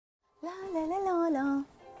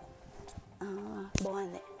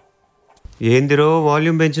ఏందిరో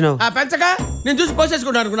volume పెంచినావు? పెంచక నేను చూసి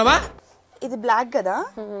పోసేసుకుంటాను అనుకున్నావా? ఇది బ్లాక్ కదా,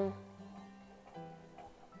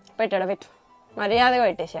 పెట్టాడు పెట్టు, మర్యాదగా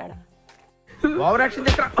పెట్టేసాడు. Over action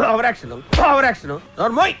over action over action.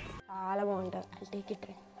 చాలా బాగుంటుంది.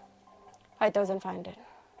 5500.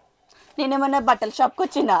 నేనేమన్నా బట్టల షాప్ కి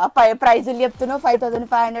వచ్చిన ప్రైజులు చెప్తున్నావు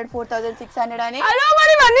 5500 4600 అని.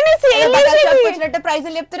 వచ్చినట్టు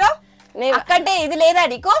ప్రైజులు చెప్తున్నావు. అక్కంటే ఇది లేదా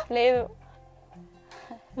నీకు? లేదు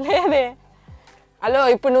లేదే. హలో,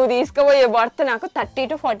 ఇప్పుడు నువ్వు తీసుకుపోయే వర్త్ నాకు 30,000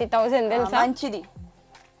 to 40,000 తెలుసా? మంచిది,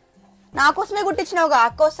 నా కోసమే కుట్టించినావుగా,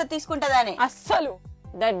 అక్క వస్తే తీసుకుంటదని. అస్సలు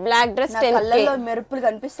దట్ బ్లాక్ డ్రెస్ కళ్ళల్లో మెరుపులు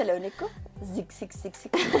కనిపిస్తలేవు నీకు? జిక్ సిక్ సిక్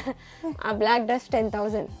సిక్. ఆ బ్లాక్ డ్రెస్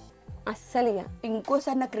 10,000 అస్సలు. ఇక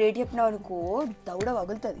ఇంకోసారి నాకు రేట్ చెప్పినావు అనుకో దౌడ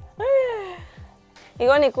వగులుతుంది.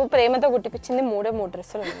 ఇగో నీకు ప్రేమతో గుట్టిపించింది 3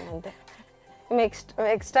 డ్రెస్సులు ఉన్నాయి అంతే.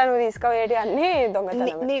 ఎక్స్ట్రా నువ్వు తీసుకోవేటి అన్ని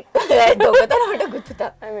దొంగతనం గుర్తుతా.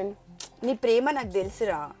 ఐ మీన్ నీ ప్రేమ నాకు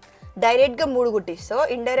తెలుసురా. డైరెక్ట్ గా 3 గుట్టిస్తావు,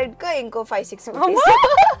 ఇండైరెక్ట్ గా ఇంకో 5-6.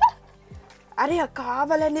 అరే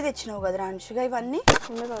కావాలని తెచ్చినావు కదరా అంశుగా ఇవన్నీ.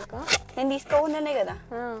 నేను తీసుకోకున్నానే కదా,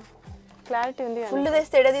 క్లారిటీ ఉంది. ఫుల్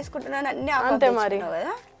తెస్తే ఎడ తీసుకుంటున్నాను అన్ని అంతే మరి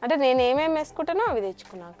కదా. అంటే నేను ఏమేమి వేసుకుంటానో అవి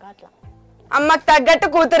తెచ్చుకున్నాక అట్లా. అమ్మకి తగ్గట్టు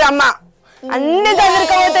కూతురు అమ్మ అన్ని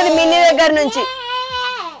చదువుకోబోతుంది మిన్ని దగ్గర నుంచి.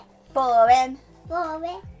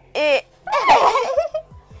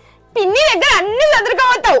 పిన్ని దగ్గర అన్ని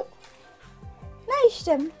చదువుకోబోతావు. నా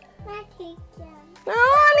ఇష్టం,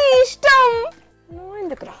 నీ ఇష్టం. నువ్వు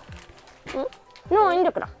ఎందుకురా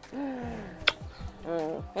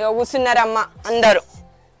ఇక కూర్చున్నారమ్మా అందరూ.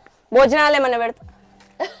 భోజనాలు ఏమన్నా పెడతా?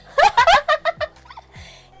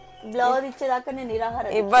 బ్లౌజ్ ఇచ్చేదాకా నేను నిరాహార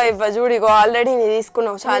ఇవ్వ చూడు, ఇగో ఆల్రెడీ నీ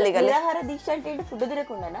తీసుకున్నావు చాలిగా. నిరాహార దీక్ష అంటే ఫుడ్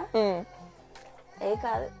తినకుండానా? ఏ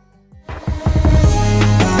కాదు.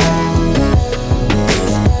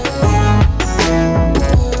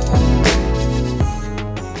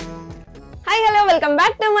 Hi hello, welcome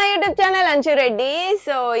back to my YouTube channel Anshu Reddy.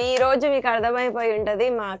 So ఈ రోజు మీకు అర్థమైపోయి ఉంటది,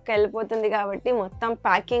 మా అక్క వెళ్ళిపోతుంది కాబట్టి మొత్తం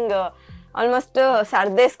ప్యాకింగ్ ఆల్మోస్ట్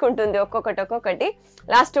సర్దేసుకుంటుంది ఒక్కొక్కటి.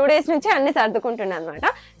 లాస్ట్ 2 days నుంచి అన్ని సర్దుకుంటుంది అనమాట.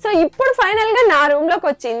 సో ఇప్పుడు ఫైనల్ గా నా రూమ్ లోకి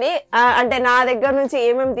వచ్చింది. అంటే నా దగ్గర నుంచి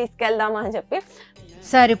ఏమేమి తీసుకెళ్దామా అని చెప్పి.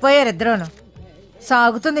 సరిపోయారు ఇద్దరును,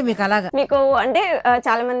 సాగుతుంది మీకు అలాగా. మీకు అంటే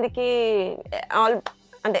చాలా మందికి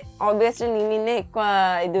అంటే ఆబ్వియస్లీ నీ మీదే ఎక్కువ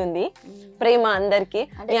ఇది ఉంది ప్రేమ అందరికి.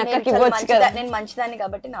 మీ అక్కకి ఇవ్వచ్చు కదా. నేను మంచిదాన్ని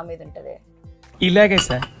కాబట్టి నా మీద ఉంటది. ఇలాగే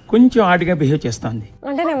సార్ కొంచెం ఆడిగా బిహేవ్ చేస్తుంది.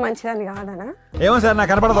 అంటే నేను మంచిదాన్ని కాదనా? ఏమో సార్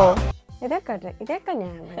నాకు కనపడదు. ఇదే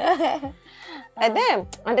న్యాయం. అయితే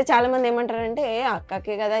అంటే చాలా మంది ఏమంటారంటే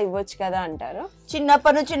అక్కకే కదా ఇవ్వచ్చు కదా అంటారు.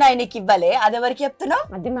 చిన్నప్పటి నుంచి నీకు ఇవ్వలే, అది ఎవరికి చెప్తున్నావు?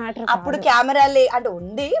 అది మ్యాటర్. అప్పుడు కెమెరా అంటే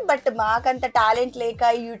ఉంది, బట్ మాకంత టాలెంట్ లేక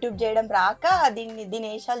యూట్యూబ్ చేయడం రాక దీని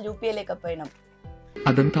వేషాలు చూపించలేకపోయినాం.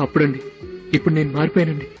 అదంతా అప్పుడండి, ఇప్పుడు నేను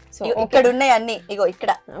మారిపోయానండి. ఇక్కడ ఉన్నాయి అన్ని, ఇగో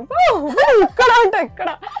ఇక్కడ ఇక్కడ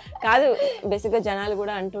కాదు. బేసిక్ గా జనాలు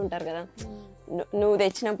కూడా అంటూ ఉంటారు కదా, నువ్వు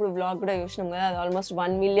తెచ్చినప్పుడు బ్లాగ్ కూడా చూసినాం కదా, అది ఆల్మోస్ట్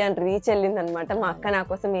 1 million రీచ్ వెళ్ళింది అనమాట. మా అక్క నా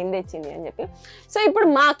కోసం ఏం తెచ్చింది అని చెప్పి. సో ఇప్పుడు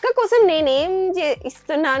మా అక్క కోసం నేనేం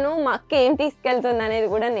ఇస్తున్నాను, మా అక్క ఏం తీసుకెళ్తుంది అనేది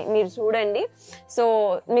కూడా మీరు చూడండి. సో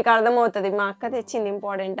మీకు అర్థమవుతుంది మా అక్క తెచ్చింది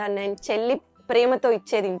ఇంపార్టెంటా, నేను చెల్లి ప్రేమతో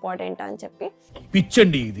ఇచ్చేది ఇంపార్టెంటా అని చెప్పి.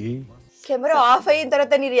 పిచ్చండి ఇది. కెమెరా ఆఫ్ అయిన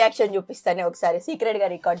తర్వాత నీ రియాక్షన్ చూపిస్తాను ఒకసారి సీక్రెట్ గా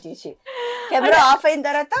రికార్డ్ చేసి. కెమెరా ఆఫ్ అయిన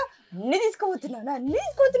తర్వాత అన్ని తీసుకోబోతున్నాను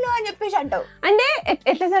అని చెప్పేసి అంటావు. అంటే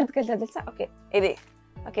ఎట్లా సర్దుకెళ్తా తెలుసా? ఓకే ఇది,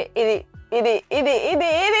 ఓకే ఇది ఇది ఇది ఇది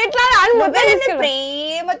ఇది ఇట్లా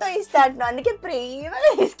ప్రేమతో ఇస్తా అంటున్నా, అందుకే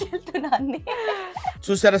ప్రేమగా తీసుకెళ్తున్నా అన్ని.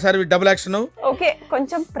 చూసారా సార్ డబుల్ యాక్షన్. ఓకే,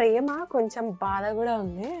 కొంచెం ప్రేమ కొంచెం బాధ కూడా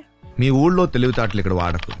ఉంది. మీ ఊళ్ళో తెలివితేటలు ఇక్కడ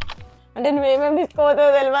వాడకు. అంటే నువ్వేమేమి తీసుకోవద్దో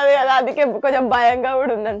తెలియదు కదా, అందుకే కొంచెం భయంగా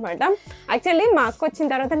కూడా ఉందనమాట. యాక్చువల్లీ మా అక్క వచ్చిన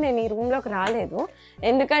తర్వాత నేను ఈ రూమ్ లోకి రాలేదు,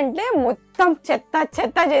 ఎందుకంటే మొత్తం చెత్త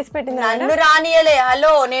చేసి పెట్టింది. నన్ను రానియలే.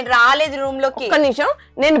 హలో, నేను రాలేదు రూమ్ లోకి. ఒక్క నిమిషం,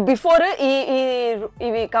 నేను బిఫోర్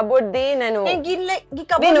ఇవి కబోర్డ్ ది నేను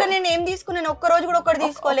ఏం తీసుకున్నాను, ఒక్క రోజు కూడా ఒకటి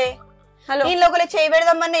తీసుకోలే. హలో, ఈ లోకలే చేయి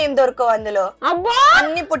పెడదామన్నా ఏం దొరకవు అందులో. అబ్బా,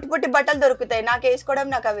 అన్ని పుట్టి బట్టలు దొరుకుతాయి. నాకు వేసుకోవడం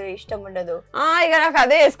నాకు అవి ఇష్టం ఉండదు. ఇక నాకు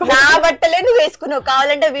అదే వేసుకో. నా బట్టలే నువ్వు వేసుకున్నావు,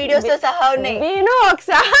 కావాలంటే వీడియోస్ తో సహా ఉన్నాయి. నేను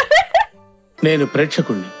ఒకసారి నేను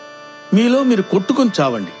ప్రేక్షకుణ్ణి, మీలో మీరు కొట్టుకొని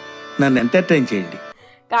చావండి, నన్ను ఎంటర్టైన్ చేయండి.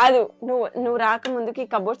 కాదు, నువ్వు రాకముందుకి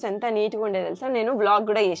కబోర్డ్స్ ఎంత నీట్గా ఉండేది తెలుసా. నేను బ్లాగ్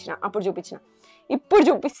కూడా చేసిన, అప్పుడు చూపించిన, ఇప్పుడు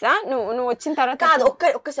చూపిస్తా. నువ్వు వచ్చిన తర్వాత కాదు,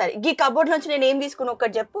 ఒక్కసారి ఈ కబోర్డ్ నుంచి నేను ఏం తీసుకున్నా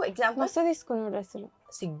ఒక్కటి చెప్పు. ఎగ్జాంపుల్ వస్తే తీసుకున్నావు డ్రెస్సులు,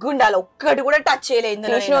 సిగ్గుండాలి, ఒక్కటి కూడా టచ్ చేయలేదు.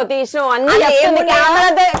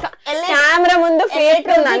 కెమెరా ముందు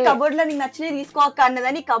కబోర్డ్ లో నీకు నచ్చినవి తీసుకోక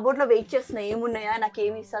అన్నదని కబోర్డ్ లో వెయిట్ చేస్తున్నా, ఏమున్నాయా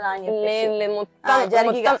నాకేమి ఇస్తుందా అని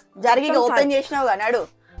చెప్పి. జరిగి ఓపెన్ చేసినావు అన్నాడు.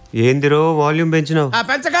 ఏందిరో వాల్యూమ్ పెంచినావు?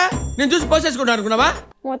 పెంచగా నేను చూసి పోసేసుకుంటా అనుకున్నావా?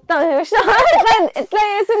 మొత్తం చూసా ఎట్లా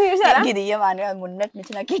చేస్తుంది చూసారా? ఇది ఇయ్యమాని ఉన్నట్టు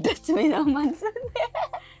నుంచి నాకు ఈ డ్రెస్ మీద మనసు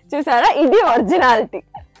చూసారా, ఇది ఒరిజినాలిటీ.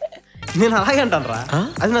 నేను అలాగే అంటాను రా,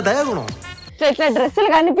 అది నా దయాగుణం. ఇట్లా డ్రెస్సులు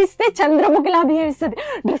కనిపిస్తే చంద్రముఖిలా బిహేవ్ చేస్తుంది.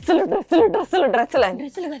 డ్రెస్సులు డ్రెస్సులు డ్రెస్సులు డ్రెస్సులు అని.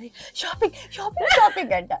 డ్రెస్సులు కాదు, షాపింగ్ షాపింగ్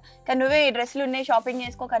షాపింగ్ అంట. కానీ నువ్వే ఈ డ్రెస్సులు ఉన్నాయి షాపింగ్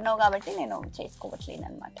చేసుకోకన్నావు కాబట్టి నేను చేసుకోవట్లేను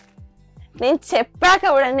అనమాట. నేను చెప్పాక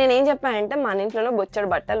కూడా నేనేం చెప్పానంటే మన ఇంట్లో బొచ్చడు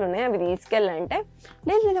బట్టలు ఉన్నాయి, అవి తీసుకెళ్ళంటే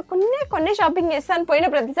లేదు లేదు కొన్ని షాపింగ్ చేస్తాను, పోయిన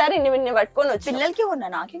ప్రతిసారి ఇన్ని పట్టుకొని వచ్చి పిల్లలకి ఉన్నా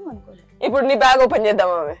నాకేం అనుకోలేదు. ఇప్పుడు నీ బ్యాగ్ ఓపెన్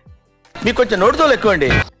చేద్దాం. అవి మీకు కొంచెం నోటితోలు ఎక్కువ అండి.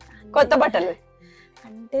 కొత్త బట్టలు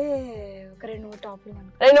అంటే ఒక 2-3 టాప్లు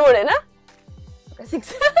 2-3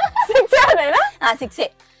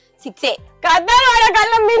 సిక్సే కథలు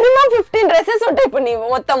వాడకల్లా మినిమం 15 డ్రెస్సెస్ ఉంటాయి. ఇప్పుడు నీవు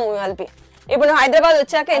మొత్తం కలిపి ఇప్పుడు నువ్వు హైదరాబాద్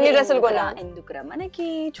వచ్చాక ఎన్ని డ్రెస్సులు కొన్నా? ఎందుకురా మనకి,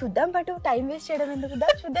 చూద్దాం పట్టు, టైం వేస్ట్ చేయడం ఎందుకు,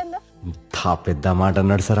 చూద్దాం. పెద్ద మాట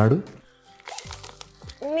అన్నాడు సార్ ఆడు.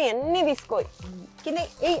 అన్ని తీసుకో కింద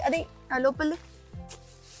అదే లోపల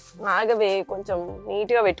ఆగవే, కొంచెం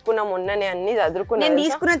నీట్ గా పెట్టుకున్నా. మొన్ననే అన్ని చదువుకున్నా. నేను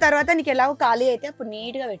తీసుకున్న తర్వాత నీకు ఎలాగో ఖాళీ అయితే అప్పుడు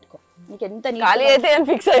నీట్ గా పెట్టుకో. నీకు ఎంత ఖాళీ అయితే అని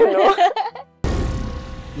ఫిక్స్ అయ్యాను.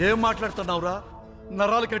 ఏం మాట్లాడుతున్నావురా,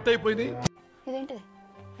 నరాలు కట్ అయిపోయింది. ఇదేంటిది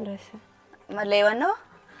డ్రెస్ మరి లేవన్నావు?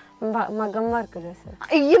 మగ్గం వర్క్ డ్రెస్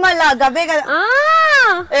ఇయ్యి మళ్ళా గవ్వే కదా.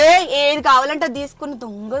 ఏది కావాలంటే అది తీసుకుని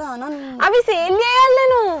దొంగదానా. అవి సేల్ చేయాలి,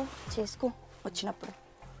 నేను చేసుకో వచ్చినప్పుడు.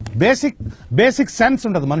 బేసిక్ సెన్స్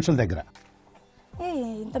ఉండదు మనుషుల దగ్గర.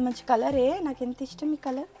 ఇంత మంచి కలరే, నాకు ఎంత ఇష్టం ఈ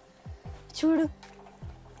కలర్. చూడు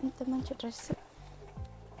ఎంత మంచి డ్రెస్.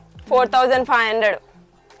 4500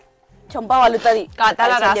 చంప వలుతుంది.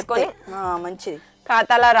 ఖాతాలో రాసుకొని మంచిది.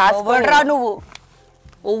 ఖాతాలో రాసుకొనిరా నువ్వు.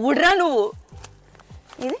 ఒవ్వుడ్రా నువ్వు.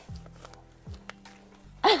 ఇది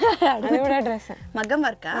డ్రెస్ మగ్గం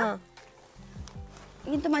వర్క్.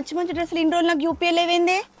 ఇంత మంచి మంచి డ్రెస్సులు ఇన్ని రోజులు నాకు యూపీఎల్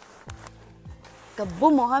ఏమైంది? గబ్బు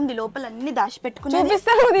మొహంది లోపల అన్ని దాచి పెట్టుకున్నా.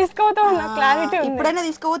 చూపిస్తాను, తీసుకోతావు. క్లారిటీ ఇప్పుడైనా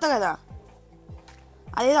తీసుకోపోతా కదా,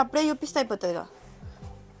 అదే అప్పుడే చూపిస్తే అయిపోతుందిగా.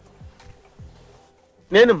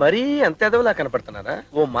 నేను మరీ అంత ఎదవలా కనపడుతున్నారా?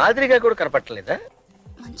 ఓ మాదిరిగా కూడా కనపడలేదా?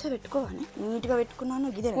 మంచిగా పెట్టుకోవాలి, నీట్ గా పెట్టుకున్నాను.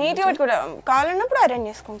 ఇదే నీట్ గా పెట్టుకుంటా, కావాలన్నప్పుడు అరేంజ్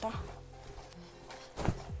చేసుకుంటా.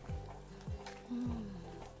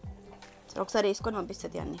 ఒకసారి వేసుకొని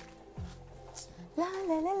పంపిస్తుంది అన్ని.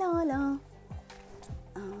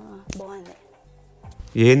 బాగుంది.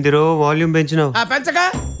 ఏందిరో వాల్యూమ్ పెంచినావు? పెంచగా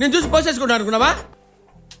నేను చూసి పోసేసుకుంటా అనుకున్నావా?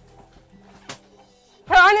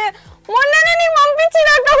 మొన్ననే నీకు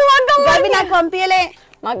పంపించినాక నాకు పంపించలే.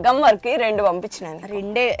 మగ్గం వర్క్ 2 పంపించినాను.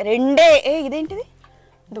 రెండే. ఇదేంటిది?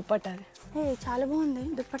 దుప్పట్టా. చాలా బాగుంది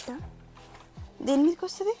దుప్పట్టా. దేని మీదకి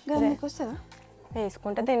వస్తుంది? గది మీదకి వస్తుందా?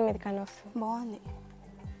 వేసుకుంటే దేని మీద కానీ వస్తుంది. బాగుంది.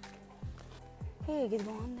 ఇది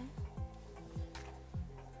బాగుంది.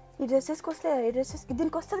 ఈ డ్రెస్సెస్కి వస్తే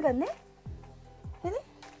దీనికి వస్తుంది కదండి. ఇది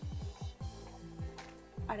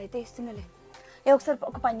ఆడైతే ఇస్తున్నలే. ఒకసారి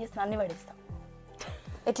ఒక పని చేస్తాను, అన్ని పడేస్తాం.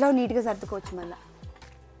 ఎట్లా నీట్గా సర్దుకోవచ్చు మళ్ళా.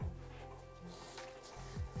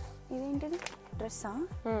 ఇదేంటిది? డ్రెస్సా?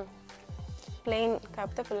 ప్లెయిన్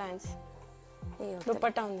కాకపోతే ఫుల్ హ్యాండ్స్.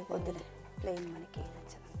 దుప్పట్టా ఉంది. వద్దులే, ప్లెయిన్ మనకి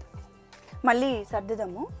నచ్చదంత. మళ్ళీ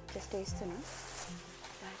సర్దుదాము. జస్ట్ వేస్తున్నా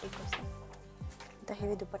వాటి కోసం. ఇంత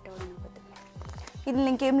హెవీ దుప్పట్టా కూడా వద్దు. ఇది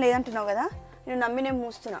ఇంకేం లేదంటున్నావు కదా, నేను నమ్మి నేను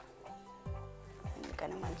మూస్తున్నా.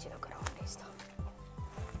 ఎందుకైనా మంచిగా ఒక రౌండ్ వేస్తా.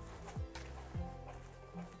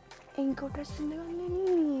 ఇంకో డ్రెస్ ఉంది కానీ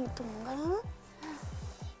తుంగ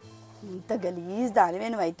ఇంత గలీజ్ దానివే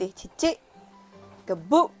నువ్వైతే. చిచ్చి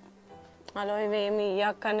గబ్బు. అలో ఇవేమి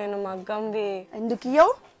ఇయ్యక్క, నేను మగ్గంవి. ఎందుకు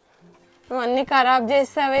ఇయ్యవు? నువ్వు అన్ని ఖరాబ్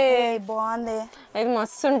చేస్తావే. బాగుంది. ఇది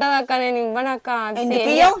మస్తు ఉంటది అక్క, నేను ఇవ్వనక్క.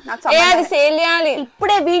 అది సేల్ చేయాలి.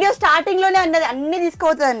 ఇప్పుడే వీడియో స్టార్టింగ్ లోనే అన్నది అన్ని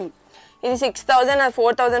తీసుకోవద్దని. ఇది 6000, అది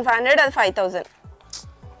 4500, అది 5000,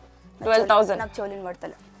 12000. నాకు చెవులిని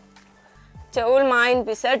పడతలే. చెవులు మా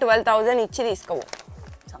ఇనిపిస్తే 12000 ఇచ్చి తీసుకోవు.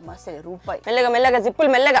 సమస్య రూపాయి. మెల్లగా మెల్లగా జిప్పులు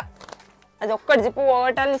మెల్లగా. అది ఒక్కటి జిప్పు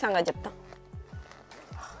పోగొట్టాలని సంగతి చెప్తా.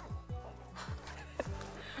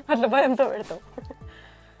 అట్లా భయంతో పెడతాం.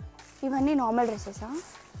 ఇవన్నీ నార్మల్ డ్రెస్సెసా?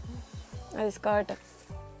 అది స్కర్ట్.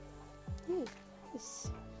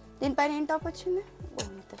 దీనిపైన ఏం టాప్ వచ్చింది?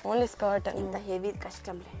 Only skirt. ఇంత హెవీ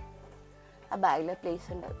కష్టంలే, ఆ బ్యాగ్లో ప్లేస్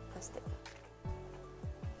ఉండదు ఫస్ట్.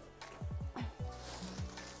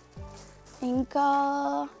 ఇంకా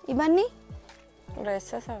ఇవన్నీ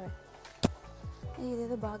డ్రెస్సెస్ అవి.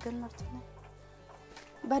 ఇదేదో బాగా కనబడుతుంది.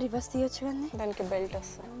 రివర్స్ తీయొచ్చు కానీ దానికి బెల్ట్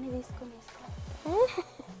వస్తుంది. అన్నీ తీసుకొని వేసుకోవాలి.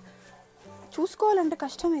 చూసుకోవాలంటే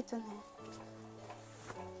కష్టం అవుతుంది.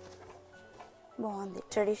 బాగుంది,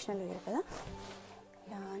 ట్రెడిషనల్ వేర్ కదా.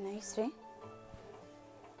 నైస్ రే.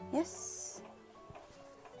 Yes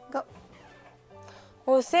go.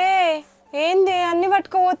 ఓసే ఏంది అన్ని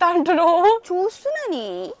పట్టుకోపోతా అంటున్నావు? చూస్తున్నాని.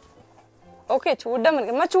 ఓకే చూడ్డం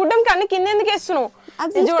మరి చూడ్డానికి అన్ని కింద ఎందుకు వేస్తున్నావు?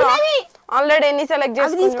 ఆల్రెడీ ఎన్ని సెలెక్ట్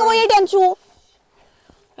చేసి తీసుకోపోయేటి అంచు.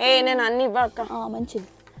 నేను అన్ని ఇవ్వక్క. మంచిది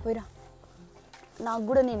పోయిరా. నాకు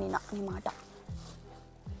కూడా నేను నీ మాట.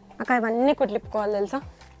 అక్క ఇవన్నీ కుట్లిప్పుకోవాలి తెలుసా?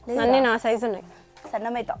 అన్నీ నా సైజు ఉన్నాయి.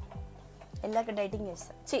 సన్నమైతా వెళ్ళాక డైటింగ్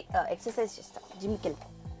చేస్తా, ఎక్సర్సైజ్ చేస్తా, జిమ్కి వెళ్తా.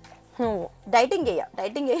 నువ్వు డైటింగ్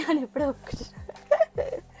అని ఎప్పుడో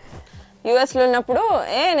యూఎస్లో ఉన్నప్పుడు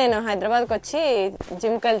నేను హైదరాబాద్కి వచ్చి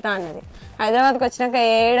జిమ్కి వెళ్తా అన్నది. హైదరాబాద్కి వచ్చినాక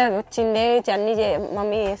ఏడ వచ్చిందే అన్ని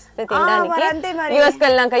మమ్మీ చేస్తే తినడానికి, యూఎస్కి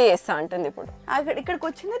వెళ్ళాక చేస్తా అంటుంది. ఇప్పుడు ఇక్కడికి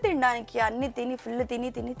వచ్చిందే తినడానికి, అన్ని తిని ఫుల్ తిని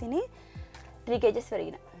 3 kgs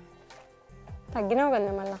పెరిగిన. తగ్గినావు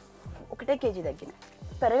కదా మళ్ళీ? 1 kg తగ్గిన.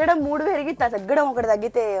 పెరగడం 3 పెరిగి తగ్గడం 1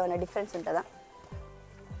 తగ్గితే ఏమైనా డిఫరెన్స్ ఉంటుందా?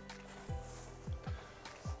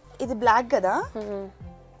 ఇది బ్లాక్ కదా,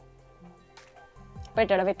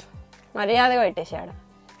 పెట్టాడు పెట్టు, మర్యాదగా పెట్టేసాడు.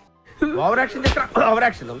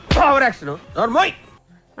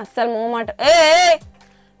 అస్సలు మోమాట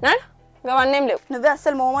అవన్నీ ఏం లేవు. నువ్వే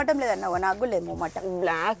అస్సలు మోమాటం లేదన్నావా? నాకు కూడా లేదు మోమాటం.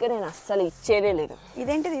 బ్లాక్ నేను అస్సలు ఇచ్చేదే లేదు.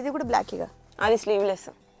 ఇదేంటిది? ఇది కూడా బ్లాక్ ఇక. అది స్లీవ్లెస్.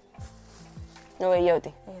 నువ్వు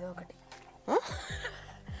వెయ్యవుతాయి ఏదో ఒకటి.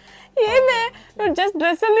 ఏమే నువ్వు జస్ట్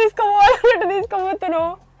డ్రెస్సులు తీసుకోవాలంటే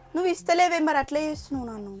తీసుకోబోతున్నావు. నువ్వు ఇస్తలేవే మరి అట్లా చేస్తున్నావు.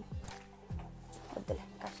 నన్ను వద్దులే,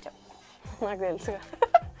 కష్టం. నాకు తెలుసుగా.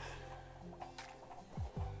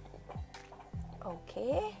 ఓకే,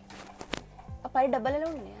 ఆ పై డబ్బాలలో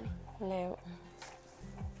ఉన్నాయని లేవు.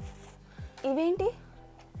 ఇవేంటి?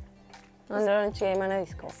 అందులో నుంచి ఏమైనా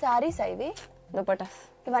తీసుకో. సారీస్ ఇవి? దుపటాస్.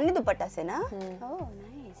 ఇవన్నీ దుపట్టాసేనా? ఓ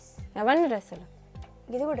నైస్. అవన్నీ డ్రెస్సులు.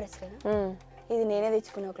 ఇది కూడా డ్రెస్ కదా? ఇది నేనే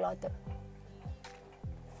తెచ్చుకున్న క్లాత్.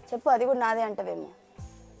 చెప్పు, అది కూడా నాదే అంటవేమో.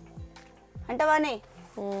 అంటవానే?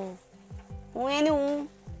 ఏంది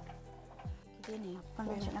ఇదే అప్పటి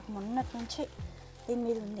నుంచి, నాకు మొన్నటి నుంచి దీని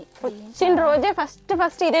మీద ఉంది. వచ్చిన రోజే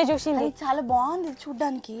ఫస్ట్ ఇదే చూసింది. చాలా బాగుంది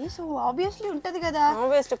చూడ్డానికి. సో ఆబ్వియస్లీ ఉంటది కదా.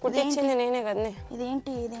 కుట్టించింది నేనే కదా.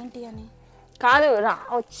 ఇదేంటి అని కాదు,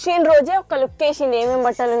 వచ్చిన రోజే ఒక లుక్ వేసింది, ఏమేమి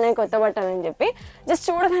బట్టలు ఉన్నాయి, కొత్త బట్టలు అని చెప్పి. జస్ట్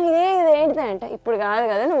చూడగానే ఇదేంటిది అంటే, ఇప్పుడు కాదు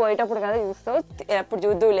కదా, నువ్వు పోయేటప్పుడు కదా చూస్తావు, అప్పుడు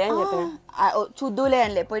చూద్దులే అని చెప్పిన. చూద్దులే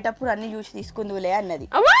అనలే, పోయేటప్పుడు అన్ని చూసి తీసుకుందులే అన్నది.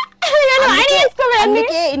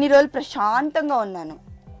 అందుకే ఇన్ని రోజులు ప్రశాంతంగా ఉన్నాను,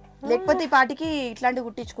 లేకపోతే ఈ పాటికి ఇట్లాంటివి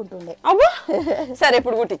కుట్టించుకుంటుండే. సరే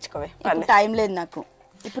ఇప్పుడు కుట్టించుకోవే, టైం లేదు నాకు.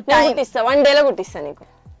 ఇప్పుడు కుట్టిస్తా, 1 day లో కుట్టిస్తా నీకు.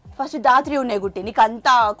 ఫస్ట్ దాత్రి ఉన్నాయి గుట్టి, నీకు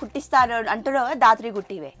అంతా కుట్టిస్తాను అంటున్నావు. దాత్రి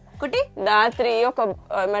గుట్టివే కుట్టి. దాత్రి ఒక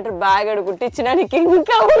బ్యాగ్ కుట్టించిన నీకు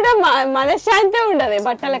ఇంకా కూడా మనశ్శాంతి ఉండదు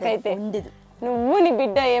బట్టలకైతే. నువ్వు నీ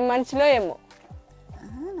బిడ్డ ఏం మనిషిలో ఏమో.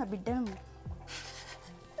 నా బిడ్డను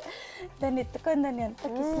దాన్ని ఎత్తుకొని దాన్ని ఎంత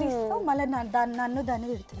కిసిరిస్తావు, మళ్ళీ నన్ను దాన్ని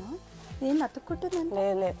తిడుతున్నావు. ఏం అతుక్కుంటుందండి?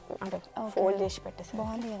 లేదు ఫోల్డ్ చేసి పెట్టేసి.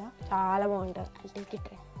 బాగుంది కదా, చాలా బాగుంటుంది. టికెట్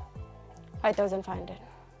 5500.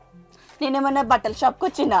 నేనేమన్నా బట్టల షాప్కి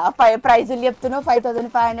వచ్చిన ప్రైజులు చెప్తున్నావు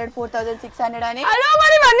 5500 4600 అని.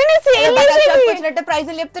 వచ్చినట్టే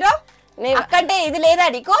ప్రైజులు చెప్తున్నావు. అక్కంటే ఇది లేదా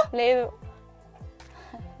నీకు? లేదు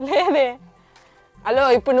లేదే. హలో,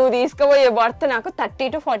 ఇప్పుడు నువ్వు తీసుకుపోయే వర్త్ నాకు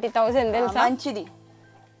 30,000 to 40,000 తెలుసా? మంచిది,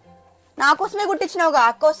 నా కోసమే కుట్టించినావుగా,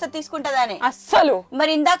 అక్క వస్తే తీసుకుంటదని. అస్సలు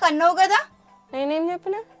మరి ఇందాక అన్నావు కదా. నేనేం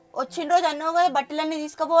చెప్పినా? వచ్చిన రోజు అన్నావు కదా బట్టలన్నీ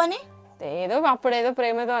తీసుకోపో అని. ఏదో అప్పుడేదో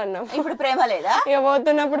ప్రేమతో అన్నావు, ఇప్పుడు ప్రేమ లేదా? ఇక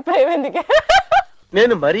పోతున్నప్పుడు ప్రేమ ఎందుకే?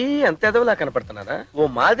 నేను మరీ అంత ఎదవలా కనపడుతున్నానా? ఓ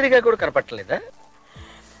మాదిరిగా కూడా కనపడలేదా?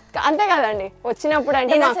 అంతే కదండి, వచ్చినప్పుడు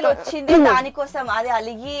అంటే అసలు వచ్చింది దానికోసం, అది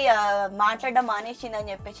అలిగి మాట్లాడడం మానేసింది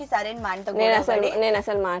అని చెప్పేసి సరే నేను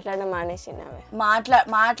అసలు మాట్లాడడం మానేసింది.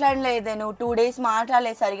 మాట్లాడలేదే నువ్వు 2 days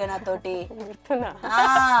మాట్లాడలేదు సరిగా నాతోటి.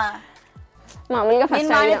 మామూలుగా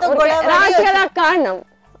రాజు కదా అక్క అన్నాం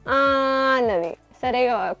అన్నది. సరే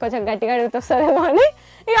కొంచెం గట్టిగా అడుగుతొస్తుందేమో అని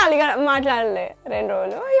ఇక అలిగా మాట్లాడలే 2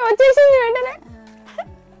 రోజులు. ఇక వచ్చేసింది వెంటనే.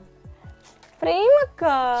 ప్రేమ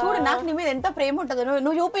చూడు, నాకు నీ మీద ఎంత ప్రేమ ఉంటుందో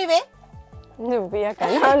నువ్వు చూపివే.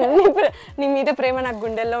 నీ మీద ప్రేమ నాకు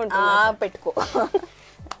గుండెల్లో ఉంటుంది. పెట్టుకో.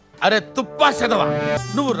 అరే తుప్పా సెదవా,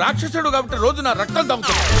 నువ్వు రాక్షసుడు కాబట్టి రోజు నా రక్తం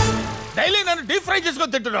తాగుతున్నావు. డైలీ నన్ను డీప్ ఫ్రై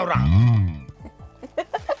చేసుకొని తింటున్నావురా.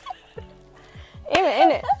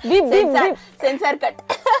 Censor cut.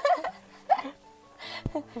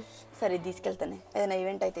 సరే తీసుకెళ్తానే, ఏదైనా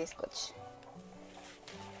ఈవెంట్ అయితే తీసుకోవచ్చు.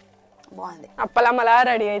 బాగుంది. అప్పలమ్మలా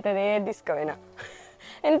రెడీ అవుతుంది ఏది తీసుకోపోయినా.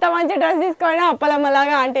 ఎంత మంచి డ్రెస్ తీసుకోపోయినా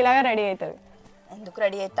అప్పలమ్మలాగా ఆంటీలాగా రెడీ అవుతుంది. ఎందుకు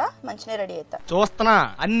రెడీ అవుతా? మంచిగా రెడీ అవుతా. చూస్తున్నా,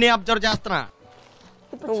 అన్ని అబ్జర్వ్ చేస్తున్నా.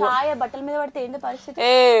 ఇప్పుడు ఛాయ బట్టల మీద పడితే ఏంటి పరిస్థితి?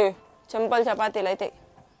 చెంపలు చపాతీలు అయితే.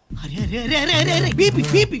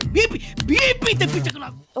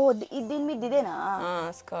 ఓ దీని మీద ఇదేనా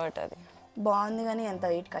స్కర్ట్? అది బాగుంది కానీ ఎంత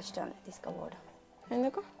వెయిట్ కష్టం తీసుకోపోవడం.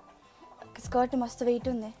 ఎందుకు? స్కర్ట్ మస్తు వెయిట్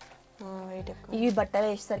ఉంది. వెయిట్ ఎక్కువ. ఈ బట్టలు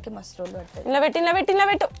వేసేసరికి మస్తు రోజులు పడుతుంది. ఇలా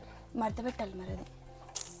పెట్టు మడత పెట్టాలి మరి అది.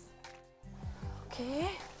 ఓకే,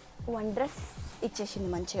 1 డ్రెస్ ఇచ్చేసింది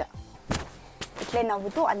మంచిగా. ఇట్లే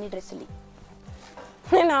నవ్వుతూ అన్ని డ్రెస్సులు.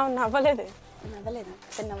 నేను నవ్వలేదు. నవ్వలేదా?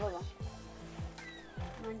 నవ్వవా?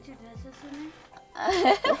 మంచి డ్రెస్సెస్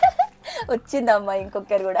వచ్చిందమ్మా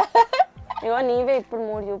ఇంకొకరు కూడా. ఇవో నీవే ఇప్పుడు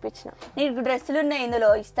 3 చూపించిన. నీకు డ్రెస్సులు ఉన్నాయి ఇందులో,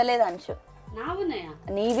 ఇస్తలేదు అంశు.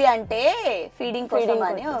 నీవి అంటే ఫీడింగ్ కోసం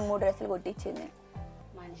అని 3 డ్రెస్సులు కొట్టించింది.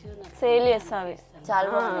 సేల్ చేస్తా అవి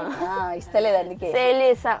చాలా ఇస్తలేదు, అందుకే సేల్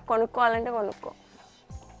చేస్తా. కొనుక్కోవాలంటే కొనుక్కో.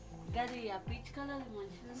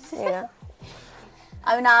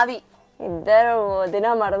 అవి నావి. ఇద్దరు వదిన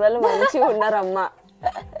మరదలు మంచిగా ఉన్నారమ్మా.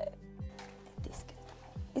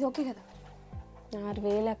 ఇది ఓకే కదా?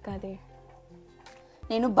 6,000 అక్క అది.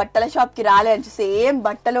 నేను బట్టల షాప్ కి రాలే అంచు. సేమ్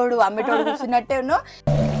బట్టలోడు అమ్మేటోడు కూర్చున్నట్టే ఉన్నావు.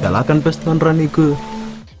 ఎలా కనిపిస్తుండ్రా నీకు?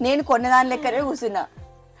 నేను కొన్నదాని లెక్కనే కూర్చున్నా.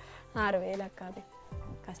 6,000 అక్క అది.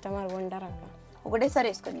 కస్టమర్ కొంటారు అక్క. ఒకటేసారి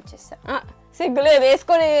వేసుకొని ఇచ్చేస్తా. సిగ్గులేదు,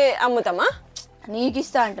 వేసుకొని అమ్ముతామా? నీకు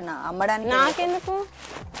ఇస్తా అంటున్నా, అమ్మడానికి నాకెందుకు?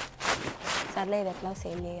 సర్లే, ఇది ఎట్లా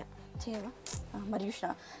సేల్ చేయవా? మరి చూసిన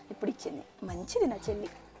ఇప్పుడు ఇచ్చింది. మంచిది నా చెల్లి,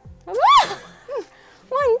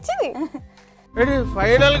 మంచిది.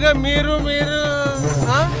 ఫైనల్ గా మీరు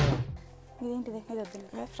ఇదేంటిది? ఇది వద్దు.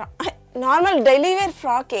 నార్మల్ డైలీ వేర్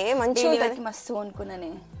ఫ్రాకే మంచిగా ఉంటుంది. మస్తు అనుకున్నానే.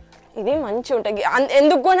 ఇది మంచిగా ఉంటుంది.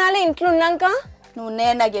 ఎందుకు కొనాలి ఇంట్లో ఉన్నాక? నువ్వు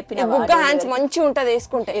ఉన్నాయని నాకు చెప్పిన. బుగ్గ హ్యాండ్స్ మంచిగా ఉంటుంది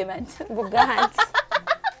వేసుకుంటే. బుగ్గ హ్యాండ్స్.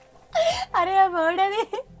 అరే ఆ వర్డ్ అది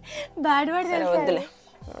బ్యాడ్ వర్డ్. వద్దులే,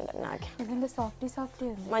 సాఫ్టీ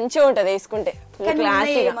ఉంది. మంచిగా ఉంటది వేసుకుంటే.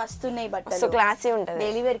 మస్తు ఉన్నాయి బట్టలు, క్లాసీ ఉంటది.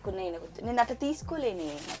 డైలీ వేర్ ఉన్నాయి. నేను అట్లా తీసుకోలేని,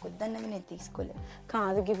 నాకు వద్దన్నవి నేను తీసుకోలేను.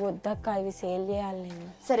 కాదు, ఇవి వద్దక్క, ఇవి సేల్ చేయాలి నేను.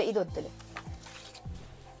 సరే ఇది వద్దులే.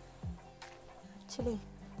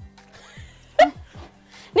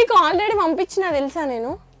 నీకు ఆల్రెడీ పంపించిన తెలుసా? నేను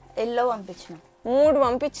ఎల్లో పంపించిన, 3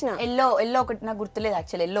 పంపించిన. ఎల్లో ఒకటి నాకు గుర్తులేదు.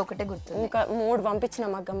 యాక్చువల్లీ ఎల్లో ఒకటే గుర్తుంది. ఇంకా 3 పంపించిన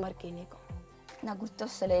మగ్గంబర్కి. నీకు నాకు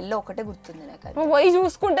గుర్తొస్తలే, ఎల్లో ఒకటే గుర్తుంది నాకు. నువ్వు పోయి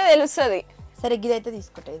చూసుకుంటే తెలుస్తుంది. సరే ఇదైతే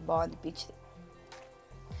తీసుకుంటా, ఇది బాగుంది, పీచ్ది.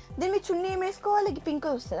 దీని మీద చున్నీ ఏం వేసుకోవాలి? పింక్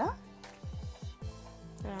వస్తుందా?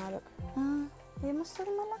 రాదు.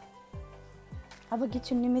 ఏమొస్తుంది మళ్ళా? అబ్బకి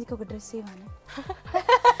చున్నీ మీదకి ఒక డ్రెస్ ఇవ్వాలి.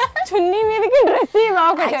 చున్నీ మీదకి డ్రెస్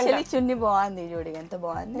యాక్చువల్లీ చున్నీ బాగుంది, చూడు ఎంత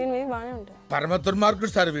బాగుంది. దీని మీద బాగానే ఉంటుంది. పరమ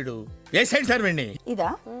దుర్మార్గుడు సార్ వీడు. ఏ సైడ్ సార్ వీడిని? ఇదా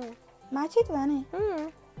మ్యాచ్ అవుతుందానే?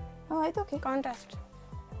 అయితే ఓకే, కాంట్రాస్ట్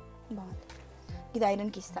బాగుంది. ఇది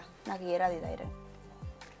ఐరన్కి ఇస్తా, నాకు ఏ రాదు ఇది ఐరన్.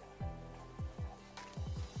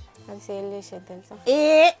 అది సేల్ చేసేది తెలుసా?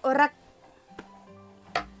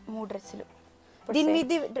 3 డ్రెస్సులు. దీని మీద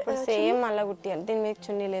సేమ్ మళ్ళీ కుట్టియాలి. దీని మీద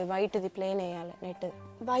చున్నీ లేదు, వైట్ది ప్లెయిన్ వేయాలి. నెట్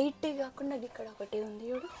వైట్ కాకుండా ఇక్కడ ఒకటి ఉంది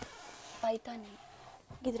చూడు, పైతాని.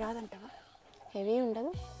 ఇది రాదంటావా? హెవీ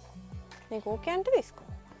ఉండదు. నీకు ఓకే అంటే తీసుకో.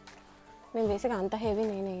 నేను బేసిక్గా అంత హెవీ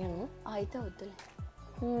నేను వేయను. అయితే వద్దులే.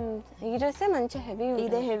 ఈ డ్రెస్సే మంచి హెవీ.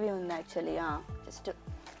 ఇదే హెవీ ఉంది యాక్చువల్లీ. జస్ట్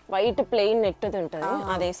వైట్ ప్లెయిన్ నెట్ది ఉంటుంది,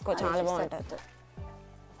 అది వేసుకో, చాలా బాగుంటుంది.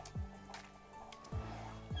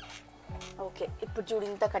 ఓకే, ఇప్పుడు చూడు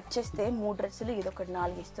ఇంత కట్ చేస్తే 3 డ్రెస్సులు, ఇది ఒకటి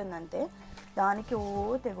 4 ఇస్తుంది అంతే. దానికి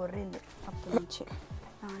తెగొర్రింది అప్పటి నుంచి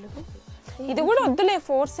 4. ఇది కూడా వద్దులే,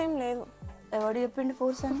 ఫోర్స్ ఏం లేదు. ఎవడు చెప్పిండు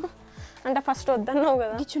ఫోర్స్ అని? అంటే ఫస్ట్ వద్దన్నావు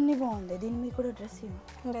కదా. ఈ చున్నీ బాగుంది, దీని మీద కూడా డ్రెస్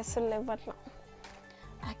డ్రెస్సులు లేవు అట్లా.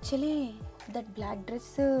 Actually that black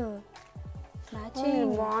dress match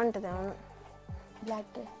బాగుంటుంది. అవును, బ్లాక్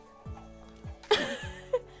డ్రెస్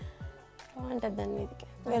బాగుంటుంది. దాని మీదకి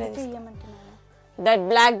ఇయ్యమంటున్నాను. దట్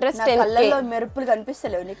బ్లాక్ డ్రెస్ కళ్ళల్లో మెరుపులు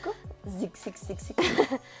కనిపిస్తలేవు నీకు?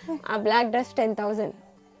 ఆ బ్లాక్ డ్రెస్ 10,000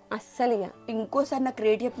 అస్సలు. ఇక ఇంకోసారి నాకు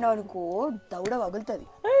రేట్ చెప్పినావు అనుకో, దౌడ వగులుతుంది.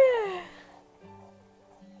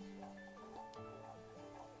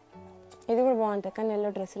 ఇది కూడా బాగుంటుంది, కానీ ఎల్లో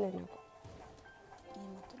డ్రెస్ లేదు నాకు.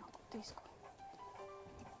 ఏమవుతుంది నాకు? తీసుకో,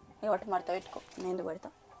 ఇవ్వటి మడత పెట్టుకో, నేను ఎందుకు పెడతా?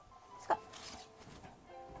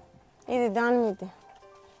 ఇది దాని మీద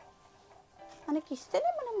మనకి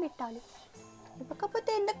ఇస్తేనే మనం పెట్టాలి,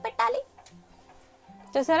 ఇవ్వకపోతే ఎందుకు పెట్టాలి?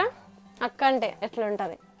 చూసారా అక్క అంటే ఎట్లా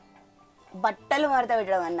ఉంటుంది? బట్టలు మడత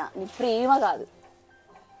పెట్టడం అన్నా నీ ప్రేమ కాదు.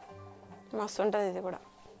 మస్తు ఉంటుంది ఇది కూడా.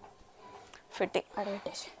 ఫిట్టింగ్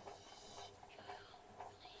అడగట్టేసి.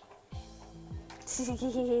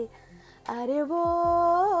 అరే ఓ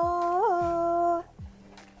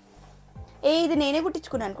ఇది నేనే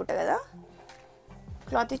కుట్టించుకున్నాను అనుకుంటా కదా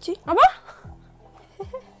క్లాత్ ఇచ్చి. అబ్బా,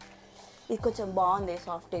 ఇది కొంచెం బాగుంది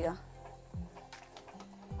సాఫ్ట్గా,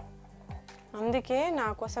 అందుకే నా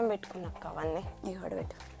కోసం పెట్టుకున్నాక అవన్నీ. ఇక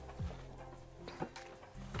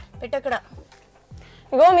పెట్టు అక్కడ.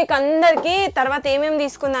 ఇగో మీకు అందరికి తర్వాత ఏమేమి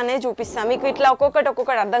తీసుకుందా అనేది చూపిస్తా. మీకు ఇట్లా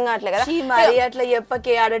ఒక్కొక్కటి అర్థం కావట్లేదు కదా. మరి అట్లా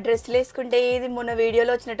చెప్పకే, ఆడ డ్రెస్లు వేసుకుంటే ఇది మొన్న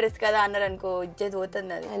వీడియోలో వచ్చిన డ్రెస్ కదా అన్నారు అనుకో, ఇజ్జత్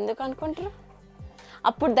పోతుంది. అది ఎందుకు అనుకుంటారు?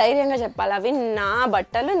 అప్పుడు ధైర్యంగా చెప్పాలి, అవి నా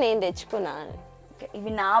బట్టలు నేను తెచ్చుకున్నాను,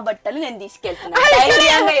 ఇవి నా బట్టలు నేను తీసుకెళ్తున్నా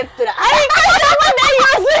ధైర్యంగా చెప్తున్నా.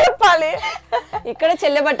 చెప్పాలి. ఇక్కడ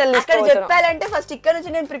చెల్లె బట్టలు ఇక్కడ చెప్పాలంటే ఫస్ట్ ఇక్కడ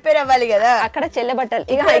నుంచి నేను ప్రిపేర్ అవ్వాలి కదా. అక్కడ చెల్లె బట్టలు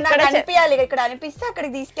ఇక్కడ అనిపించాలి, ఇక్కడ అనిపిస్తే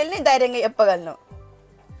అక్కడికి తీసుకెళ్ళి నేను ధైర్యంగా చెప్పగలను.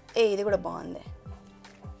 ఇది కూడా బాగుంది,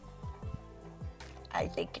 ఐ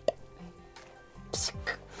టేక్ ఇట్.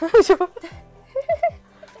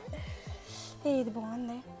 ఇది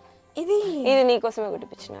బాగుంది, ఇది నీకోసమే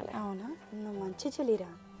కుట్టిపించిన. అవునా, మంచి చెల్లిరా.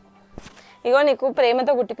 ఇగో నీకు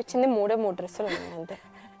ప్రేమతో కుట్టిపించింది 3 డ్రెస్సులు ఉన్నాయి అంతే.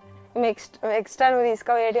 ఎక్స్ట్రా నువ్వు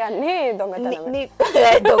తీసుకోవేటి అన్ని దొంగతనం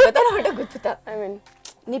గుర్తుతా. ఐ మీన్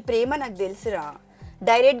నీ ప్రేమ నాకు తెలుసురా.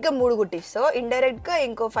 డైరెక్ట్ గా 3 కుట్టిస్తావు, ఇండైరెక్ట్ గా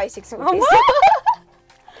ఇంకో 5-6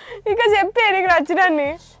 ఇక చెప్తే నీకు నచ్చినాన్ని.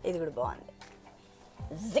 ఇది కూడా బాగుంది,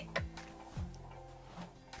 జిక్.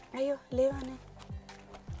 అయ్యో లేవానే,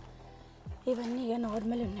 ఇవన్నీ ఇక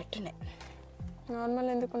నార్మల్ ఉన్నట్టున్నాయి. నార్మల్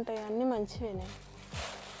ఎందుకు ఉంటాయి, అన్ని మంచివేనే.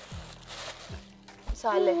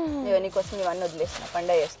 చాలే, ఇవన్నీ కోసం ఇవన్నీ వదిలేసిన,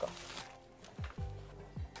 పండగ చేసుకో.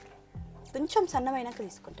 కొంచెం సన్నమైనాక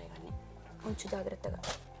తీసుకుంటా ఇవన్నీ, కొంచెం జాగ్రత్తగా.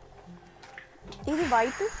 ఇది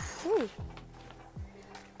వైట్.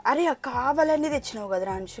 అరే కావాలని తెచ్చినావు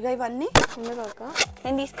కదరా అంశుగా ఇవన్నీ.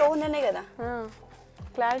 నేను తీసుకోకున్నానే కదా,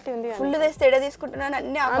 క్లారిటీ ఉంది. ఫుల్ తెస్తే ఎడ తీసుకుంటున్నాను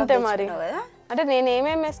అన్ని అంతే మరి కదా. అంటే నేను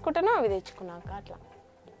ఏమేమి వేసుకుంటానో అవి తెచ్చుకున్నాక అట్లా.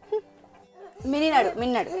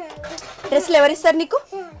 మిన్నాడు డ్రెస్సులు ఎవరిస్తారు నీకు?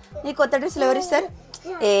 నీ కొత్త డ్రెస్సులు ఎవరిస్తారు?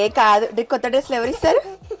 కాదు, కొత్త డ్రెస్సులు ఎవరిస్తారు?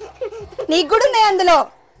 నీకు కూడా ఉన్నాయి అందులో.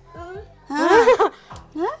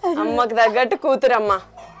 అమ్మకి తగ్గట్టు కూతురమ్మ.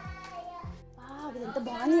 ఎంత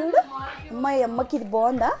బాగుంది చూడు అమ్మాయి. అమ్మకి ఇది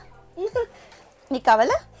బాగుందా? నీకు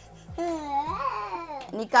కావాలా?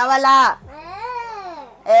 నీకు కావాలా?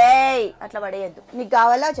 అట్లా పడేయద్దు. నీకు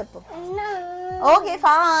కావాలా చెప్పు. Okay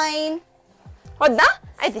fine. వద్దా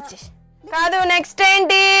అయితే ఇచ్చేసి. కాదు, నెక్స్ట్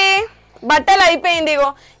ఏంటి? బట్టలు అయిపోయింది, ఇగో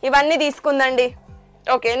ఇవన్నీ తీసుకుందండి.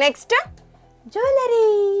 Okay next jewellery.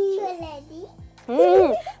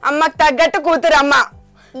 అమ్మకి తగ్గట్టు కూతురు అమ్మ,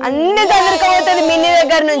 అన్ని దగ్గరకపోతుంది మిన్ని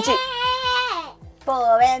దగ్గర నుంచి.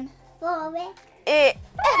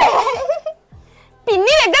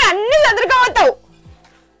 పిన్ని దగ్గర అన్ని చదువుకోవతావు.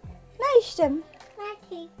 నా ఇష్టం.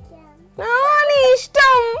 నీ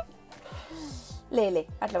ఇష్టం. లేలే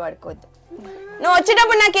అట్లా పడుకోవద్దు. నువ్వు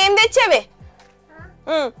వచ్చేటప్పుడు నాకేం తెచ్చావే?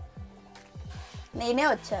 నేనే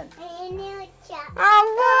వచ్చాను.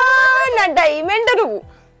 అవ్వా నా డైమండ్.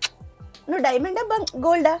 నువ్వు డైమండా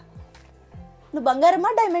గోల్డా? నువ్వు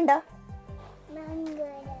బంగారమా డైమండా?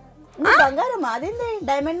 నువ్వు బంగారం. అదేంది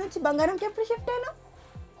డైమండ్ నుంచి బంగారంకి ఎప్పుడు షిఫ్ట్ అయినా?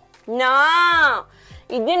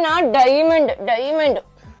 ఇది నా డైమండ్.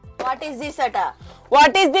 వాట్ ఈస్ దిస్ అట?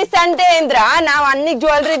 వాట్ ఈస్ దిస్ అంటే ఏంద్రా? నా అన్ని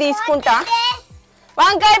జ్యువెలరీ తీసుకుంటా.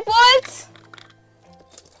 వంకాయ పూల్స్,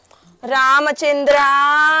 రామచంద్ర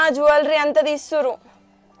జ్యువెలరీ అంతా తీస్తురు.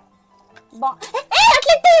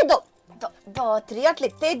 అట్లా ఎత్తేయద్దు, అట్లా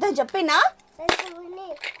ఎత్తేయద్దని చెప్పినా.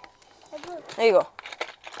 ఇగో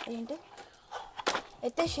ఏంటి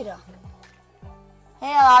ఎత్తేసిరా?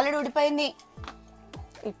 ఆల్రెడీ ఉడిపోయింది.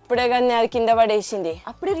 ఇప్పుడే కానీ అది కింద పడేసింది.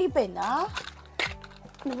 అప్పుడే రీపోయిందా?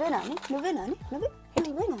 నువ్వేనా?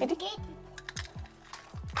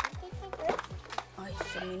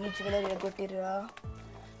 జ్యువెలరీ కొట్టిర్రా.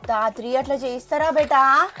 రాత్రి అట్లా చేయిస్తారా బేటా?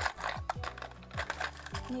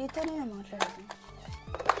 నీతోనే మాట్లాడాలి.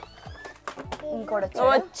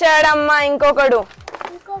 వచ్చాడమ్మా ఇంకొకడు.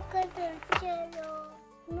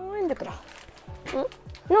 నువ్వు ఎందుకురా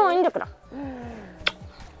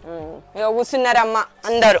ఇక కూర్చున్నారమ్మా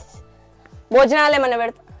అందరూ. భోజనాలు ఏమన్నా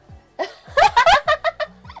పెడతా?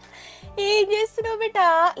 ఏం చేస్తున్నావు బేటా?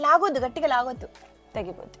 లాగొద్దు, గట్టిగా లాగొద్దు,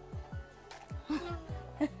 తగ్గిపోద్ది.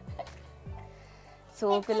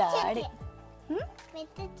 సోకులాడి.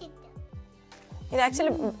 ఇది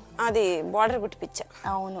యాక్చువల్లీ అది బార్డర్ కుట్టిపిచ్చా.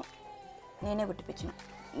 అవును, నేనే కుట్టిపించిన.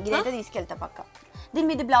 ఇదైతే తీసుకెళ్తా పక్క. దీని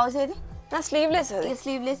మీద బ్లౌజ్ ఏది? నా స్లీవ్లెస్.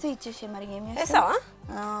 స్లీవ్లెస్ ఇచ్చేసే. మరి ఏం చేస్తావా?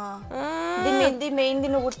 దీని మెయిన్ది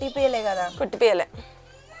నువ్వు కుట్టిపోయలే కదా? కుట్టిపోయలే.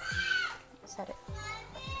 సరే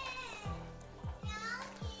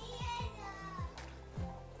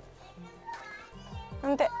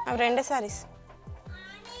అంతే, అవి 2 సారీస్.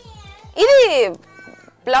 ఇది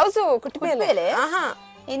బ్లౌజ్ కుట్టిపోయలే.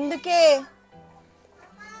 ఎందుకే?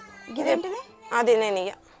 ఇదేంటిది? అది నేను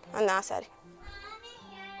ఇయ్య, అది నా సారీ.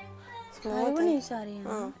 సారీ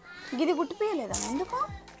ఇది కుట్టిపోయలేదా? ఎందుకు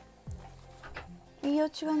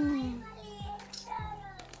ఇయ్యొచ్చు కానీ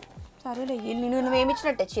సరేలే నువ్వేమి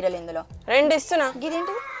ఇచ్చినట్టే చీరలు ఇందులో 2 ఇస్తున్నా.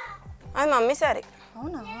 ఇదేంటి? అది మమ్మీ సారీ.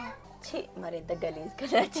 అవునా? మరి ఎంత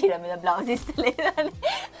గలీజ్గా చీర మీద బ్లౌజ్ ఇస్తలేదా అని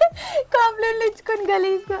కాంప్లైంట్లు ఇచ్చుకొని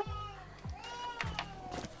గలీజ్గా.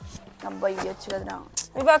 అబ్బాయి ఇవ్వచ్చు కదరా.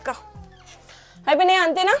 ఇవ్వక్క అయిపోయినాయి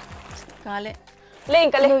అంతేనా? కాలే లే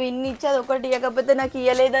ఇంకా నువ్వు ఇన్ని ఇచ్చేది ఒకటి ఇవ్వకపోతే నాకు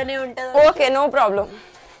ఇవ్వలేదనే ఉంటుంది. Okay no problem.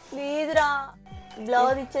 లేదురా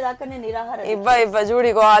బ్లౌజ్ ఇచ్చేదాకా నేను నిరాహార ఇవ్వ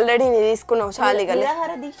చూడిగో ఆల్రెడీ నీ తీసుకున్నావు చాలీగా.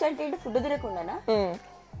 నిరాహార దీక్ష అంటే ఏంటి? ఫుడ్ తినకుండానా?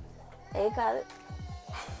 ఏ కాదు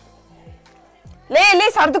లే లే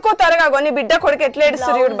సర్దుకో త్వరగా. నీ బిడ్డ కొడుకు ఎట్లా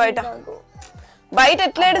ఏడుస్తారు బయట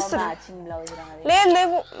ఎట్లా ఏడుస్తారు? లేదు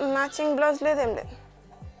లేవు మ్యాచింగ్ బ్లౌజ్ లేదేం లేదు.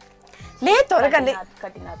 లే త్వరగా లే.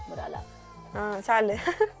 కఠినాత్మురాల చాలే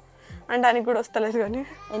అంటానికి కూడా వస్తలేదు కానీ.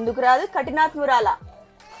 ఎందుకు రాదు? కఠినాత్మురాల.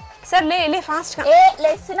 సరే లే లే ఫాస్ట్ గా. ఏ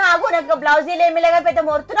లేస్తున్నా ఆగు. నాకు బ్లౌజ్ ఏమి లేక పెద్ద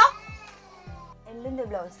మొరుతున్నా. ఎల్లుంది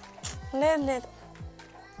బ్లౌజ్. లేదు లేదు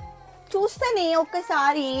చూస్తానే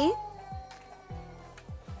ఒక్కసారి.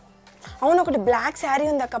 అవును ఒకటి బ్లాక్ శారీ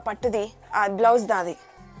ఉంది అక్క పట్టుది. ఆ బ్లౌజ్ దాది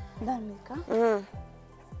దాని మీద.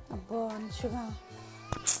 అబ్బా అంచుగా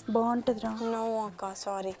బాగుంటుందిరా. నో అక్క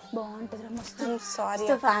సారీ. బాగుంటుందిరా మస్తు. సారీ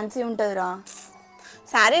ఫ్యాన్సీ ఉంటుందిరా.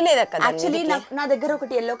 శారీ లేదక్క. యాక్చువల్లీ నా దగ్గర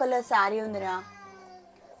ఒకటి ఎల్లో కలర్ శారీ ఉందిరా.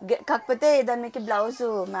 కాకపోతే దాని మీకు బ్లౌజ్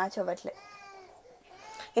మ్యాచ్ అవ్వట్లే.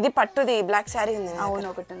 ఇది పట్టుది బ్లాక్ శారీ ఉంది. అవును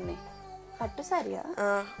ఒకటి ఉంది పట్టు శారీయా?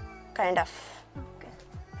 Kind of.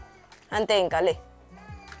 అంతే ఇంకా లే.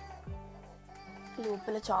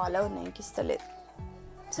 లోపల చాలా ఉన్నాయి ఇంక ఇస్తలేదు.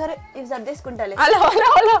 సరే ఇవి సర్దేసుకుంటాలే. Hello hello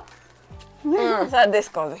hello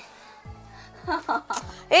సర్దేసుకోవి.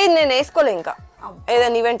 ఏ నేను వేసుకోలే ఇంకా.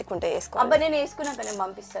 ఏదైనా ఈవెంట్ కుంటే వేసుకో. అబ్బా నేను వేసుకున్నాక నేను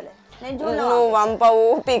పంపిస్తాలే. నేను నువ్వు వంపవు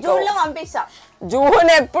జూన్ లో పంపిస్తా. జూన్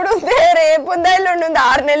ఎప్పుడు ఉంది? రేపు ఉందా ఎల్లుండి ఉంది?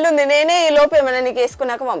 6 నెలలు ఉంది. నేనే ఈ లోపు ఏమైనా నీకు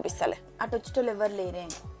వేసుకున్నాక పంపిస్తాలే. అటు వచ్చేటోళ్ళు ఎవరు లేరే.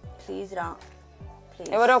 ప్లీజ్ రా.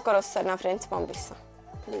 ఎవరో ఒకరు వస్తారు నా ఫ్రెండ్స్ పంపిస్తా.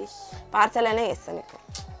 ప్లీజ్ పార్సల్ అయినా వేస్తా నీకు.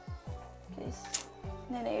 ప్లీజ్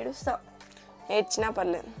నేను ఏడుస్తా. ఏడ్చినా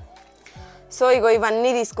పర్లేదు. సో ఇగో ఇవన్నీ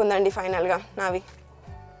తీసుకుందండి ఫైనల్గా నావి.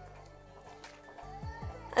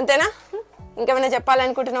 అంతేనా? ఇంకేమైనా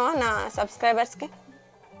చెప్పాలనుకుంటున్నావా నా సబ్స్క్రైబర్స్కి?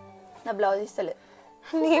 నా బ్లౌజ్ ఇస్తలే.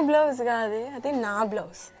 నీ బ్లౌజ్ కాదు అది నా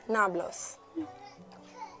బ్లౌజ్. నా బ్లౌజ్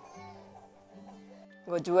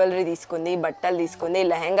జ్యువెలరీ తీసుకుంది, బట్టలు తీసుకుంది,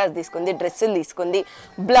 లెహెంగాస్ తీసుకుంది, డ్రెస్సులు తీసుకుంది,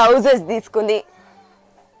 బ్లౌజెస్ తీసుకుంది.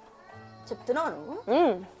 చెప్తున్నావు నువ్వు?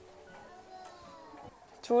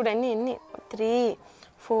 చూడండి ఎన్ని 3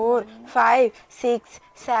 4 5 6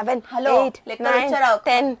 7 8 9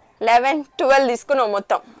 10 11 12 తీసుకున్నావు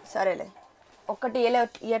మొత్తం. సరేలే ఒక్కటి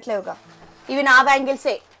ఇవ్వట్లేవుగా. ఇవి నా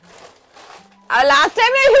బ్యాంగిల్సే. లాస్ట్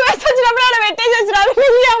టైం యూఎస్ వచ్చినప్పుడు అలా పెట్టేసి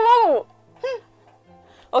వచ్చినావు.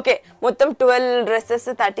 ఓకే మొత్తం 12 డ్రెస్సెస్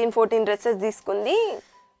 13 14 డ్రెస్సెస్ తీసుకుంది.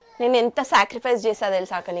 నేను ఎంత సాక్రిఫైస్ చేసా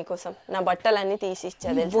తెలుసా అక్క నీకోసం. నా బట్టలన్నీ తీసి ఇచ్చా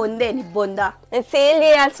తెలుసా. బొందే నీ బొందా. నేను సేల్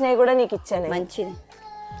చేయాల్సినవి కూడా నీకు ఇచ్చాను. మంచిది.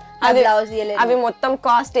 అవి మొత్తం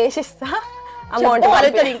కాస్ట్ వేసిస్తా. అమౌంట్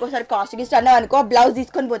ఇంకోసారి కాస్ట్ గిస్ట్ అన్నావు అనుకో బ్లౌజ్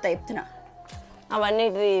తీసుకొని పోతా చెప్తున్నా. అవన్నీ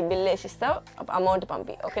బిల్ వేసిస్తావు. అమౌంట్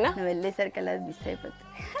పంపి ఓకేనా? నువ్వు వెళ్ళేసరికి అలా మిస్ అయిపోతుంది.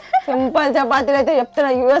 సింపుల్ చపాతీలు అయితే చెప్తున్నా.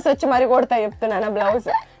 యూఎస్ వచ్చి మరి కొడతా చెప్తున్నా నా బ్లౌజ్.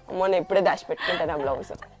 మొన్న ఎప్పుడే దాచి పెట్టుకుంటా నా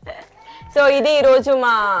బ్లౌజ్. సో ఇది ఈరోజు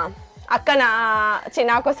మా అక్క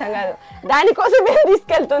నా కోసం కాదు దానికోసం ఏం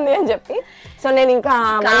తీసుకెళ్తుంది అని చెప్పి. సో నేను ఇంకా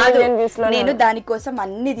నేను దానికోసం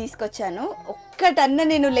అన్ని తీసుకొచ్చాను. ఒక్కటన్నా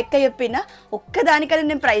నేను లెక్క చెప్పినా ఒక్కదానికన్నా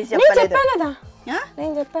నేను ప్రైస్ చెప్పలేదు.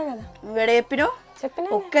 నేను చెప్పా కదా. నువ్వు ఎడ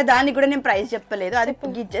చెప్పినావు? ఒక్కదానికి కూడా నేను ప్రైస్ చెప్పలేదు. అది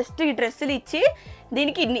జస్ట్ ఈ డ్రెస్సులు ఇచ్చి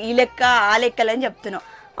దీనికి ఈ లెక్క ఆ లెక్కలని చెప్తున్నావు.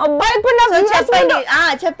 అబ్బాయి ఇప్పుడు చెప్పండి.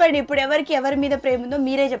 చెప్పండి ఇప్పుడు ఎవరి మీద ప్రేమ ఉందో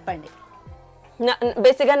మీరే చెప్పండి.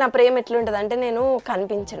 బేసిక్గా నా ప్రేమ ఎట్లుంటది అంటే నేను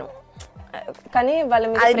కనిపించను కానీ వాళ్ళ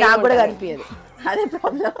మీద నాకు కూడా కనిపించదు. అదే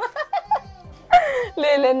ప్రాబ్లం.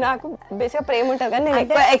 లేదు నాకు బేసిక్గా ప్రేమ ఉంటుంది కానీ నేను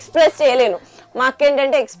ఎక్కువ ఎక్స్ప్రెస్ చేయలేను. మా అక్క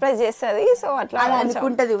ఏంటంటే ఎక్స్ప్రెస్ చేస్తుంది. సో అట్లా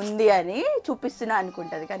అనుకుంటది ఉంది అని చూపిస్తున్నా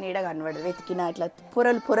అనుకుంటది కానీ ఈడ కనబడదు. వెతికినా అట్లా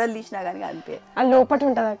పొరలు తీసినా కానీ కనిపించదు. అది లోపల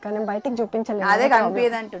ఉంటుంది అక్క. నేను బయటకు చూపించలేదు. అదే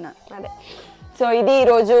కనిపించదు అంటున్నా. అదే. సో ఇది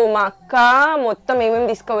ఈరోజు మా అక్క మొత్తం ఏమేమి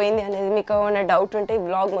తీసుకుపోయింది అనేది మీకు ఏమైనా డౌట్ ఉంటే ఈ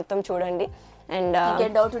వ్లాగ్ మొత్తం చూడండి. అండ్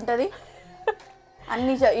ఇంకేం డౌట్ ఉంటుంది?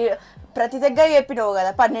 అన్ని ప్రతి దగ్గర చెప్పినావు కదా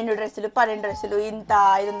 12 డ్రెస్సులు ఇంత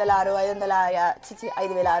 506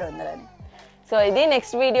 5,600 అని. సో ఇది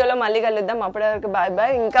నెక్స్ట్ వీడియోలో మళ్ళీ కలుద్దాం. అప్పటి వరకు బాయ్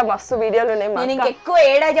బాయ్. ఇంకా మస్తు వీడియోలు ఉన్నాయి. నేను ఇంకెక్కువ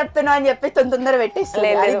ఏడా చెప్తున్నా అని చెప్పి తొందర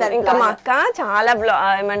పెట్టేస్తాను. ఇంకా మా అక్క చాలా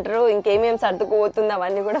ఏమంటారు ఇంకేమేమి సర్దుకుపోతుంది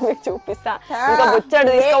అవన్నీ కూడా మీకు చూపిస్తా. ఇంకా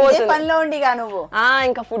బుచ్చడు తీసుకోబోతుంది పనిలో ఉండిగా నువ్వు.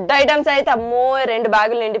 ఇంకా ఫుడ్ ఐటమ్స్ అయితే అమ్మో 2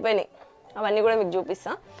 బ్యాగులు నిండిపోయినాయి. అవన్నీ కూడా మీకు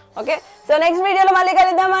చూపిస్తా. ఓకే సో నెక్స్ట్ వీడియోలో మళ్ళీ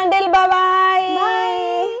కలుద్దాం. Until bye.